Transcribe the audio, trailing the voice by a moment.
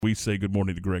We say good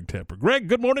morning to Greg Tepper. Greg,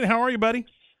 good morning. How are you, buddy?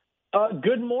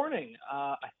 Good morning.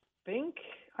 I think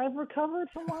I've recovered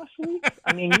from last week.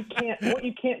 I mean, what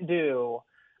you can't do.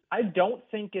 I don't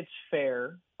think it's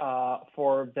fair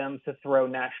for them to throw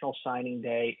National Signing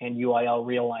Day and UIL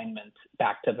realignment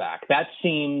back to back. That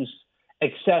seems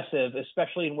excessive,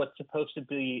 especially in what's supposed to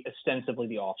be ostensibly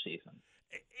the off season.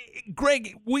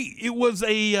 Greg, it was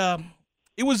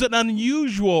an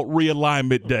unusual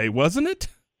realignment day, wasn't it?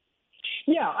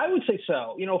 Yeah, I would say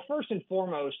so. First and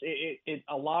foremost,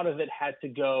 a lot of it had to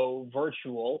go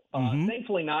virtual.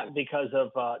 Thankfully, not because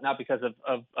of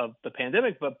the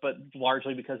pandemic, but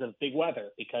largely because of big weather.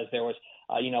 Because there was,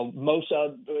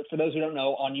 for those who don't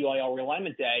know, on UIL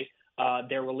realignment day,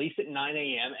 they're released at 9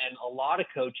 a.m. and a lot of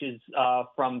coaches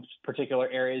from particular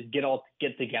areas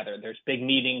get together. There's big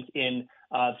meetings in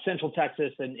Central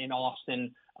Texas and in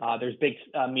Austin. There's big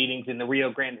meetings in the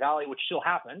Rio Grande Valley, which still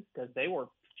happen because they were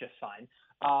just fine.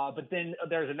 But then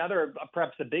there's another,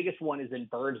 perhaps the biggest one is in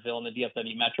Birdsville in the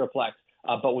DFW Metroplex.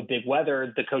 But with big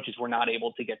weather, the coaches were not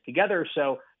able to get together.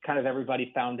 So kind of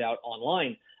everybody found out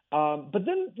online. But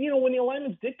then, when the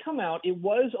alignments did come out, it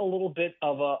was a little bit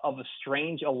of a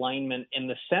strange alignment in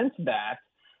the sense that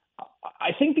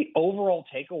I think the overall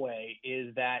takeaway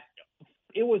is that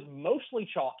it was mostly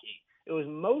chalky. It was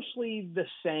mostly the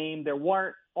same. There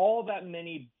weren't all that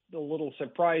many little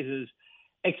surprises,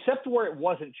 except where it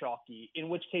wasn't chalky, in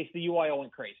which case the UIL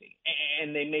went crazy.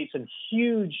 And they made some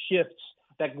huge shifts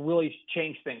that really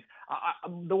changed things.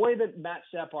 The way that Matt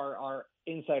Sepp, our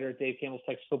insider at Dave Campbell's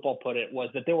Texas Football, put it was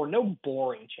that there were no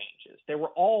boring changes. They were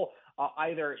all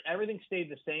either everything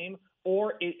stayed the same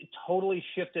or it totally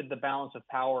shifted the balance of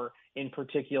power in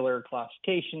particular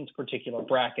classifications, particular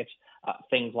brackets,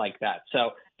 things like that.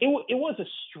 So it was a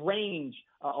strange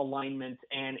alignment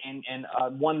and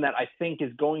one that I think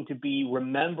is going to be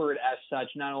remembered as such,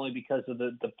 not only because of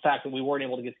the fact that we weren't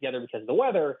able to get together because of the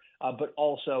weather, but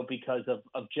also because of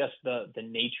just the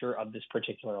nature of this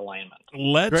particular alignment.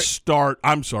 Let's start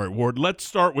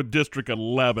with District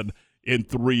 11 in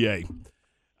 3A.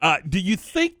 Do you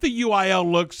think the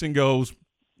UIL looks and goes,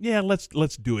 yeah, let's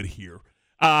do it here?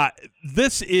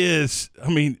 This is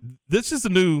the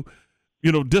new,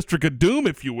 District of Doom,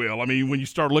 if you will. I mean, when you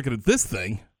start looking at this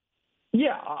thing.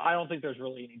 Yeah, I don't think there's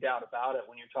really any doubt about it.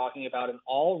 When you're talking about an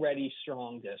already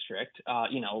strong district,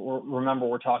 remember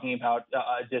we're talking about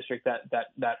a district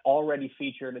that already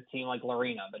featured a team like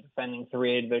Lorena, the defending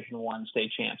 3A Division I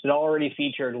state champs. It already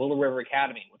featured Little River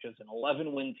Academy, which was an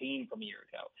 11-win team from a year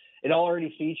ago. It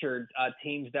already featured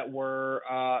teams that were,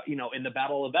 in the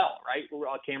Battle of the Bell, right?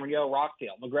 Cameron Yale,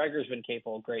 Rockdale. McGregor's been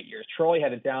capable of great years. Troy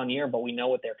had a down year, but we know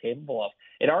what they're capable of.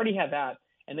 It already had that.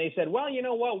 And they said, well, you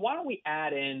know what? Why don't we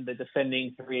add in the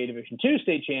defending 3A Division II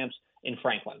state champs in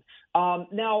Franklin?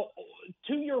 Now,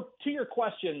 to your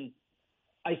question,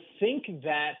 I think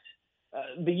that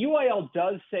the UIL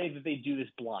does say that they do this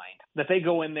blind, that they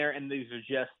go in there and these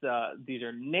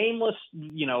are nameless,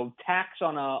 tacks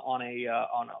on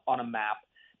a map.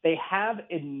 They have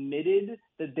admitted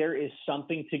that there is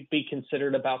something to be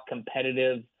considered about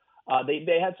competitive.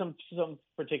 They had some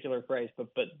particular phrase, but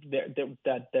there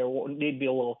need to be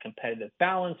a little competitive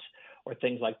balance or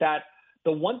things like that.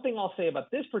 The one thing I'll say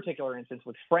about this particular instance,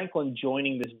 with Franklin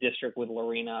joining this district with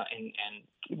Lorena and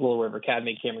Little River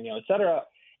Academy, Cameron Yale, et cetera,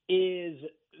 is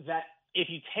that if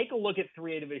you take a look at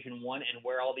 3A Division I and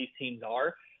where all these teams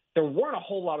are, there weren't a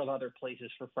whole lot of other places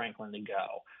for Franklin to go.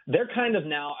 They're kind of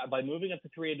now, by moving up to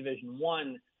 3A Division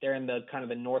I, they're in the kind of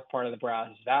the north part of the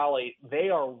Brazos Valley. They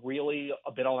are really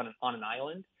a bit on an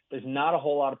island. There's not a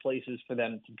whole lot of places for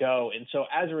them to go. And so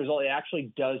as a result, it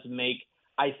actually does make,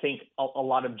 I think, a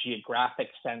lot of geographic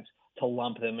sense to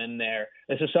lump them in there.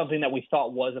 This is something that we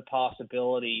thought was a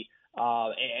possibility.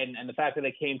 And the fact that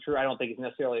they came true, I don't think is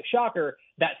necessarily a shocker.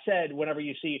 That said, whenever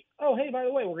you see, oh, hey, by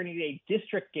the way, we're going to get a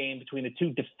district game between the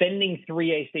two defending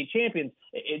 3A state champions,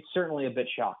 it's certainly a bit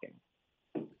shocking.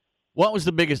 What was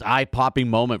the biggest eye-popping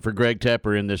moment for Greg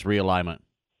Tepper in this realignment?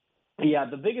 Yeah,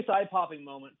 the biggest eye-popping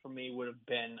moment for me would have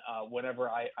been whenever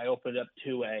I opened up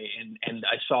 2A and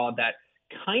I saw that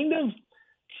kind of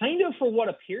for what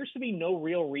appears to be no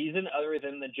real reason other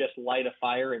than to just light a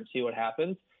fire and see what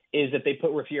happens, is that they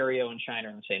put Refugio and Shiner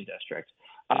in the same district.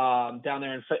 Down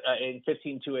there in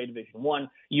 15 2A Division I,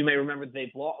 you may remember that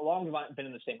they've long been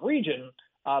in the same region,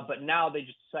 but now they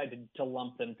just decided to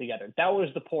lump them together. That was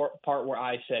the part where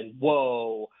I said,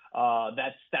 "Whoa,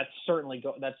 that's certainly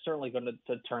going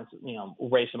to turn,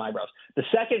 raise some eyebrows." The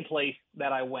second place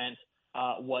that I went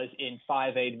was in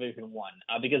 5A Division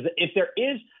I, because if there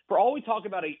is, for all we talk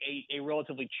about a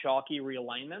relatively chalky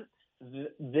realignment,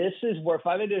 This is where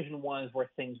 5A Division One is where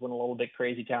things went a little bit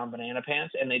crazy town banana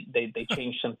pants, and they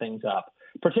changed some things up.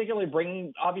 Particularly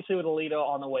bringing, obviously, with Aledo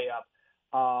on the way up.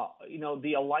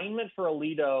 The alignment for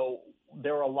Aledo,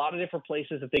 there were a lot of different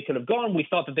places that they could have gone. We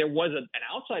thought that there was an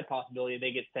outside possibility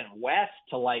they get sent west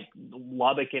to like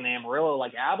Lubbock and Amarillo,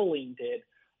 like Abilene did.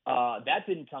 That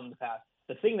didn't come to pass.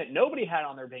 The thing that nobody had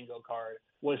on their bingo card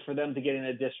was for them to get in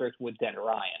a district with Denton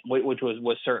Ryan, which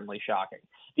was certainly shocking.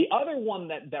 The other one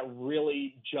that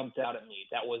really jumped out at me,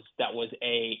 that was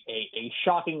a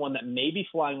shocking one that may be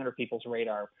flying under people's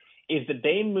radar, is that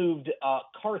they moved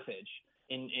Carthage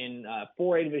in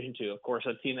 4A Division II, of course,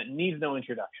 a team that needs no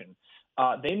introduction.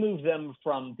 They moved them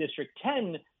from District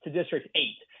 10 to District 8.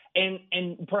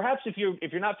 And perhaps if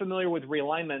you're not familiar with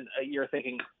realignment, you're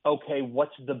thinking, okay,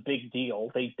 what's the big deal?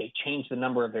 They changed the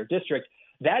number of their district.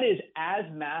 That is as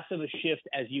massive a shift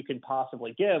as you can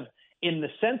possibly give, in the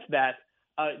sense that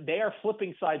they are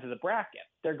flipping sides of the bracket.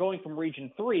 They're going from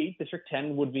Region 3, District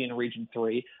 10 would be in Region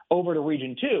 3, over to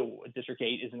Region 2. District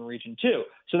 8 is in Region 2.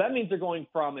 So that means they're going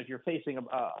from, if you're facing a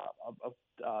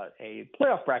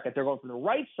playoff bracket, they're going from the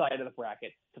right side of the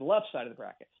bracket to the left side of the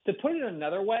bracket. To put it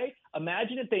another way,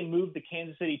 imagine if they moved the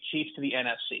Kansas City Chiefs to the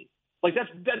NFC. Like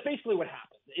that's basically what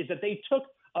happened, is that they took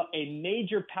a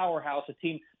major powerhouse, a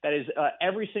team that is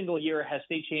every single year has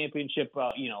state championship,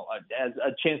 has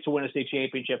a chance to win a state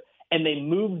championship, and they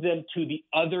moved them to the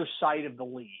other side of the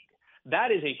league.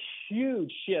 That is a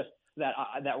huge shift that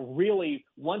really,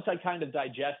 once I kind of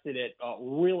digested it,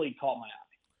 really caught my eye.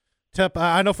 Tep,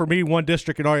 I know for me, one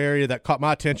district in our area that caught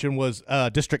my attention was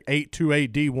District 8,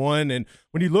 2A D1. And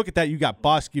when you look at that, you got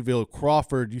Bosqueville,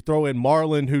 Crawford. You throw in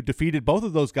Marlin, who defeated both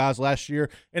of those guys last year,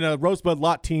 and a Rosebud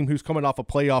Lot team who's coming off a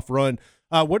playoff run.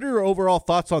 What are your overall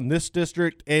thoughts on this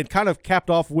district, and kind of capped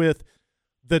off with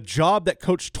the job that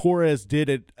Coach Torres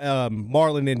did at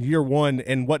Marlin in year one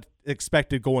and what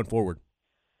expected going forward?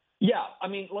 Yeah, I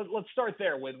mean, let's start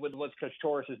there with what Coach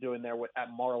Torres is doing there at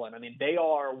Marlin. I mean, they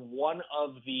are one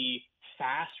of the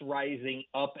fast-rising,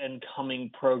 up-and-coming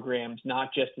programs,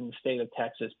 not just in the state of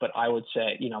Texas, but I would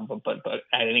say, but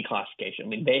at any classification. I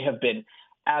mean, they have been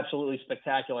absolutely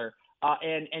spectacular.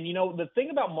 And the thing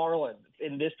about Marlin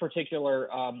in this particular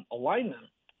alignment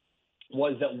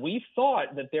was that we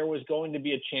thought that there was going to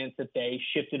be a chance that they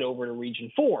shifted over to Region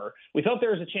 4. We thought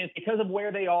there was a chance because of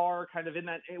where they are, kind of in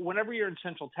that, whenever you're in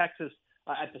Central Texas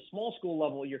at the small school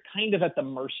level, you're kind of at the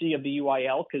mercy of the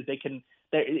UIL, because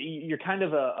you're kind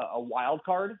of a wild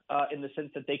card in the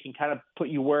sense that they can kind of put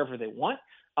you wherever they want.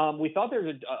 We thought there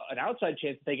was an outside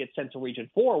chance that they get sent to Region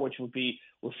 4, which would be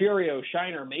Refugio,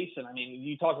 Shiner, Mason. I mean,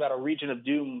 you talk about a region of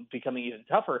doom becoming even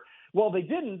tougher. Well, they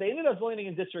didn't. They ended up landing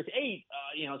in District 8,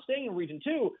 staying in Region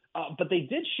 2, but they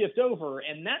did shift over,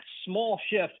 and that small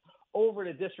shift over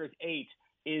to District 8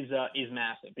 is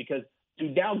massive, because to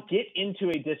now get into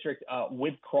a district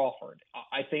with Crawford,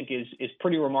 I think is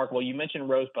pretty remarkable. You mentioned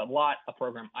Rosebud Lot, a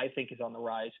program I think is on the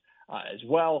rise as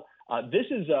well. This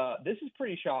is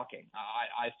pretty shocking.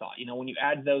 I thought, when you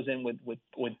add those in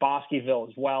with Bosqueville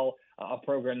as well, a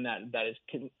program that is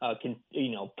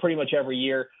pretty much every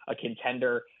year a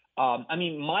contender. I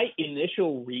mean, my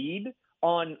initial read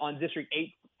on District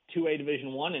 8, 2A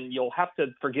Division 1, and you'll have to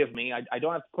forgive me, I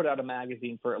don't have to put out a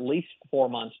magazine for at least 4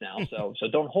 months now, so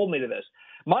don't hold me to this.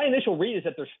 My initial read is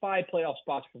that there's 5 playoff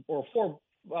spots or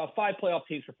 5 playoff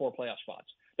teams for 4 playoff spots.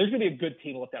 There's going to be a good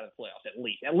team left out of the playoffs,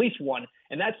 at least one,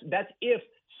 and that's if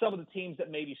some of the teams that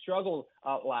maybe struggled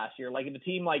last year, like if a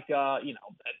team like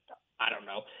I don't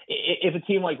know, if a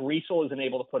team like Riesel isn't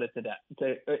able to put it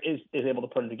is able to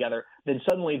put it together, then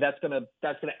suddenly that's gonna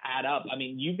add up. I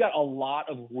mean, you've got a lot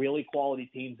of really quality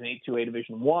teams in 8-2A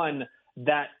Division 1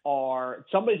 that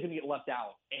somebody's going to get left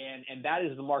out, and that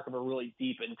is the mark of a really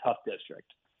deep and tough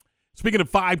district. Speaking of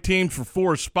 5 teams for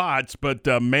 4 spots, but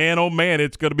man, oh man,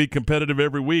 it's going to be competitive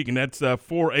every week, and that's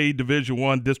 4A Division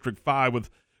 1 District 5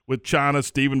 with China,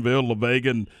 Stephenville, La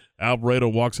Vega, and Alvarado,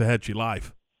 Waxahachie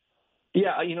Life.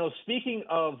 Yeah, speaking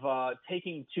of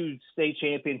taking 2 state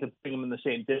champions and putting them in the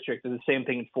same district, is the same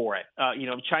thing in 4A.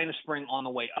 China Spring on the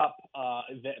way up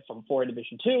from 4A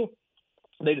Division 2.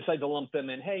 They decide to lump them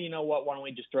in. Hey, you know what? Why don't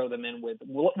we just throw them in with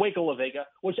Waco La Vega,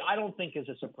 which I don't think is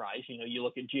a surprise. You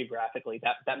look at geographically,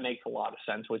 that makes a lot of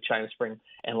sense with China Spring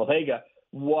and La Vega.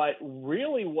 What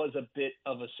really was a bit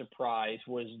of a surprise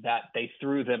was that they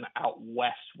threw them out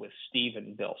west with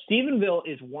Stephenville. Stephenville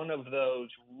is one of those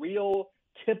real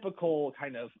typical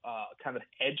kind of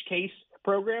edge case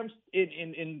programs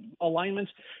in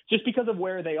alignments, just because of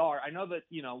where they are. I know that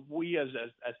we as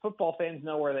football fans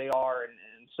know where they are and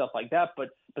stuff like that, but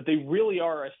they really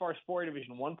are, as far as 4A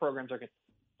Division 1 programs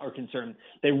are concerned,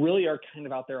 they really are kind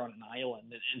of out there on an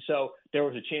island. And so there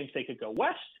was a chance they could go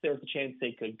west. There was a chance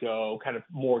they could go kind of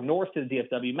more north to the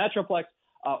DFW Metroplex,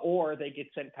 or they get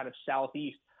sent kind of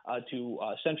southeast to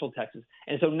Central Texas.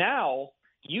 And so now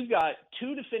you've got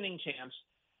two defending champs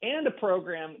and a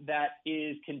program that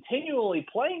is continually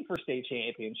playing for state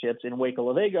championships in Waco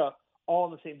La Vega, all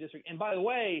in the same district. And by the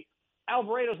way,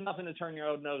 Alvarado's nothing to turn your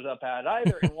own nose up at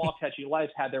either, and Waukesha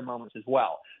Life's had their moments as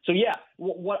well. So yeah,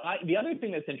 the other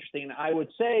thing that's interesting, and I would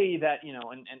say that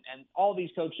and all these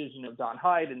coaches, Don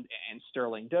Hyde and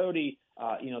Sterling Doty,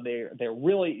 they're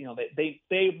really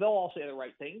they'll all say the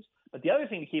right things. But the other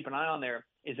thing to keep an eye on there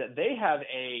is that they have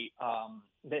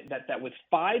that with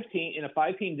 5 team in a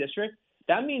 5-team district,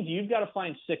 that means you've got to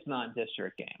find 6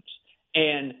 non-district games.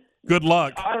 And good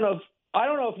luck. I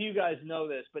don't know if you guys know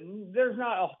this, but there's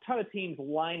not a ton of teams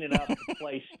lining up to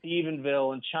play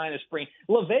Stephenville and China Spring.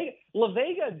 La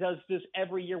Vega does this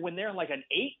every year when they're in like an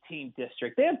 8-team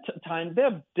district. They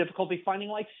have difficulty finding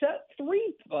like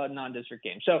 3 non-district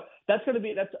games. So that's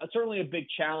certainly a big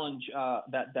challenge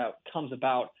that comes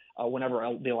about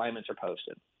whenever the alignments are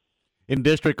posted. In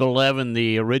District 11,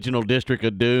 the original District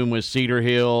of Doom was Cedar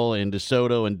Hill and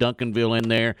DeSoto and Duncanville in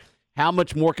there. How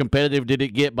much more competitive did it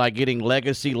get by getting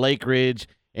Legacy, Lake Ridge,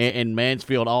 and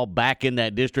Mansfield all back in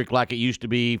that district like it used to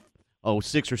be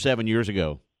 6 or 7 years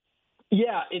ago?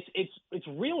 Yeah, it's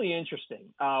really interesting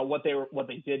what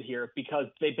they did here, because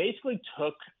they basically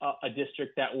took a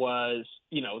district that was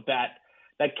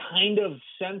that kind of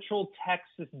Central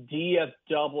Texas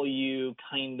DFW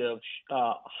kind of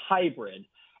hybrid.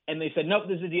 And they said, nope,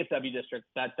 this is a DFW district.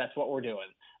 That's what we're doing.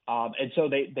 And so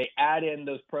they add in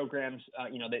those programs.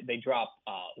 They drop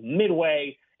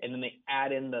Midway, and then they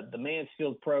add in the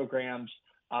Mansfield programs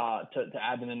to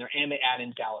add them in there, and they add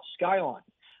in Dallas Skyline.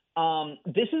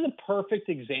 This is a perfect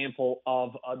example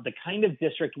of the kind of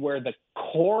district where the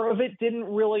core of it didn't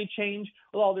really change.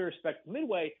 With all due respect to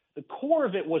Midway, the core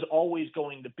of it was always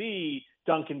going to be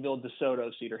Duncanville,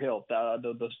 DeSoto, Cedar Hill.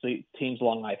 Those teams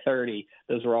along I-30,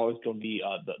 those are always going to be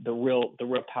the real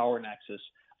power nexus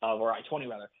or I-20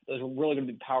 rather. Those are really going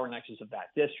to be the power nexus of that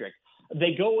district.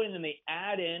 They go in and they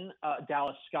add in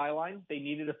Dallas Skyline. They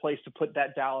needed a place to put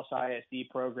that Dallas ISD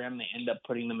program. They end up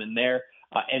putting them in there.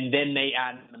 And then they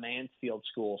add in the Mansfield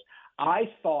schools.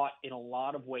 I thought in a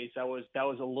lot of ways that was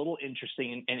a little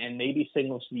interesting and maybe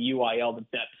signals to the UIL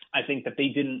that I think that they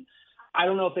didn't. I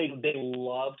don't know if they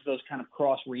loved those kind of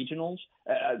cross regionals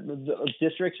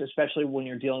districts, especially when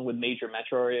you're dealing with major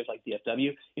metro areas like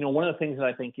DFW. One of the things that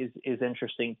I think is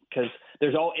interesting, because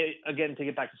there's again, to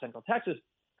get back to Central Texas,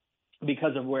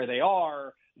 because of where they're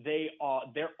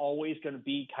always going to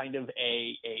be kind of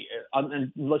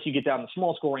unless you get down to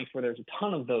small school ranks where there's a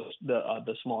ton of those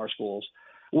the smaller schools.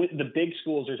 With the big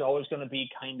schools, there's always going to be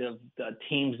kind of the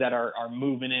teams that are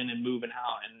moving in and moving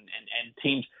out, and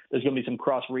teams. There's going to be some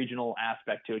cross-regional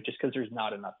aspect to it, just because there's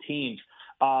not enough teams.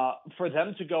 For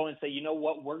them to go and say, you know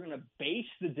what, we're going to base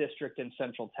the district in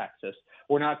Central Texas.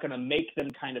 We're not going to make them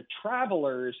kind of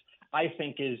travelers, I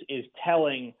think is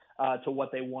telling to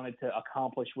what they wanted to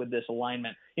accomplish with this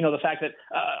alignment. The fact that,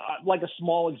 like a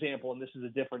small example, and this is a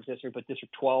different district, but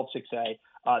District 12,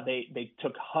 6A, they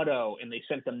took Hutto and they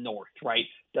sent them north, right?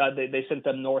 They sent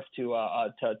them north to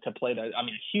play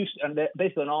Houston,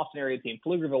 basically an Austin area team,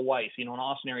 Pflugerville Weiss, an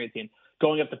Austin area team,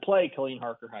 going up to play Killeen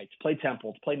Harker Heights, play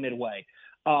Temple, to play Midway.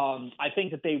 I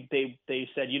think that they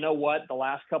said, you know what, the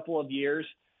last couple of years,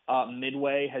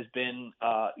 Midway has been,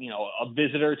 a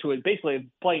visitor to it, basically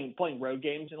playing road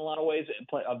games in a lot of ways,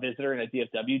 a visitor in a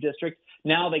DFW district.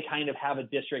 Now they kind of have a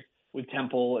district with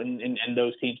Temple and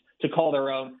those teams to call their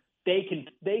own. They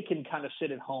can kind of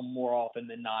sit at home more often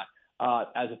than not,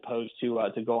 as opposed to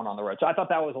going on the road. So I thought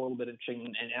that was a little bit interesting,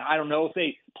 and I don't know if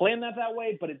they planned that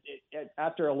way, but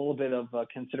after a little bit of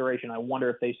consideration, I wonder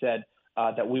if they said,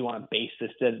 that we want to base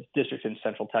this district in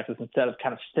Central Texas instead of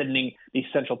kind of sending these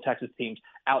Central Texas teams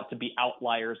out to be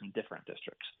outliers in different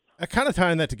districts. Kind of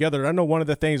tying that together, I know one of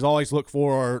the things I always look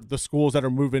for are the schools that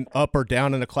are moving up or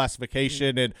down in a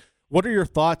classification. And what are your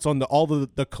thoughts on all the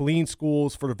Killeen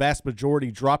schools, for the vast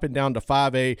majority, dropping down to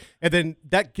 5A? And then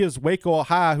that gives Waco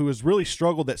High, who has really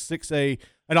struggled at 6A,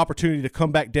 an opportunity to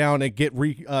come back down and get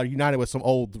reunited with some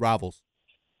old rivals.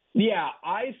 Yeah,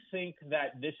 I think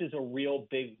that this is a real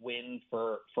big win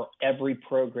for every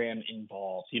program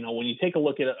involved. When you take a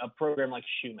look at a program like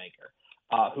Shoemaker,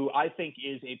 who I think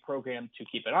is a program to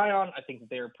keep an eye on. I think that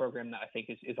they're a program that I think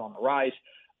is on the rise.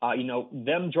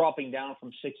 Them dropping down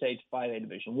from 6A to 5A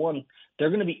Division I, they're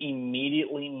going to be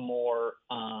immediately more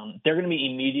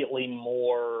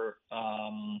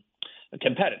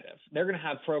competitive. They're going to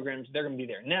have programs. They're going to be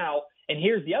there now. And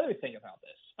here's the other thing about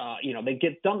this. They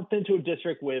get dumped into a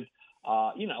district with,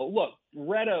 look,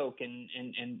 Red Oak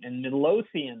and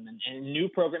Midlothian and new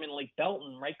program in Lake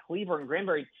Belton, right? Cleaver and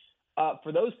Granbury.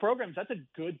 For those programs, that's a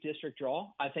good district draw,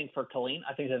 I think, for Killeen.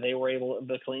 I think that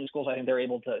the Killeen schools, I think they're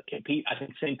able to compete. I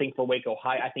think same thing for Waco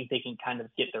High. I think they can kind of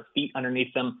get their feet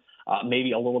underneath them,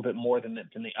 maybe a little bit more than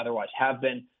they otherwise have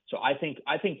been. So I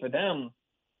think for them,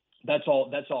 that's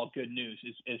all good news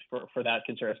is for that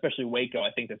concern, especially Waco.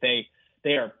 I think that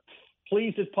they are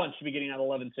pleased as punch to be getting out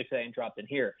 11-6A and dropped in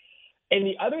here. And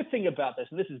the other thing about this,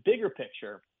 and this is bigger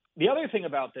picture, the other thing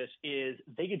about this is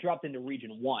they get dropped into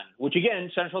Region 1, which, again,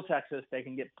 Central Texas, they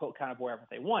can get put kind of wherever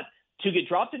they want. To get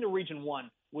dropped into Region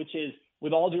 1, which is,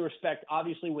 with all due respect,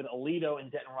 obviously with Aledo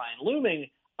and Denton Ryan looming,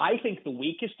 I think the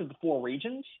weakest of the four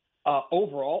regions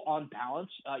overall on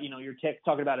balance. You're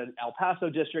talking about an El Paso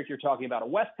district. You're talking about a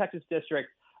West Texas district,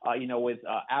 with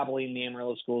Abilene, the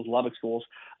Amarillo schools, Lubbock schools.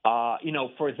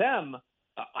 For them,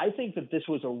 I think that this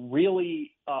was a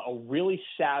really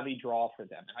savvy draw for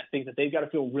them. And I think that they've got to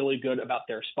feel really good about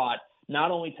their spot,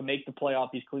 not only to make the playoff,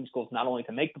 these clean schools, not only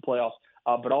to make the playoffs,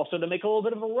 but also to make a little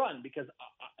bit of a run because,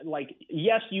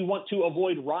 yes, you want to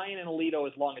avoid Ryan and Aledo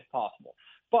as long as possible.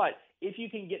 But if you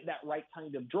can get that right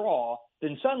kind of draw,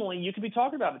 then suddenly you could be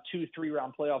talking about a 2-3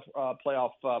 round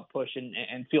playoff push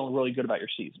and feeling really good about your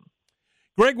season.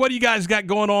 Greg, what do you guys got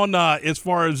going on as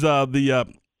far as the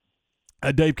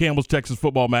Dave Campbell's Texas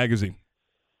Football Magazine?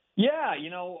 Yeah,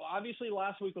 obviously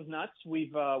last week was nuts.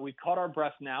 We've caught our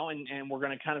breath now, and we're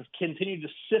going to kind of continue to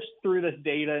sift through this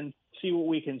data and see what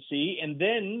we can see. And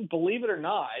then, believe it or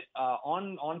not,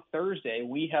 on Thursday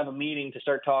we have a meeting to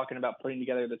start talking about putting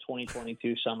together the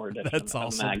 2022 summer edition That's of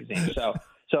awesome. the magazine.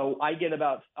 So I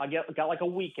got like a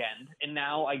weekend, and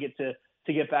now I get to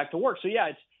get back to work. So yeah,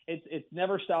 it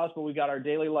never stops, but we've got our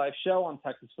daily live show on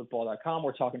TexasFootball.com.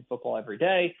 We're talking football every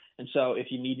day. And so if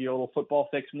you need your little football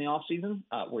fix in the off season,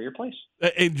 we're your place.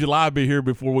 In July, I'll be here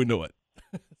before we know it.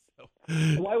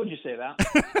 Why would you say that?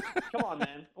 Come on,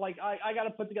 man. I got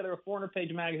to put together a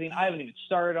 400-page magazine. I haven't even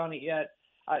started on it yet.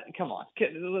 Come on. Why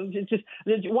don't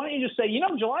you just say,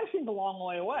 July seems a long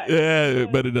way away. Yeah,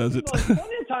 but it doesn't. Plenty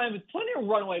of time, plenty of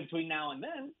runway between now and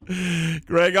then.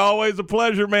 Greg, always a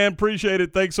pleasure, man. Appreciate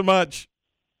it. Thanks so much.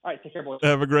 All right, take care, boys.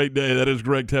 Have a great day. That is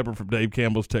Greg Tepper from Dave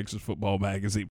Campbell's Texas Football Magazine.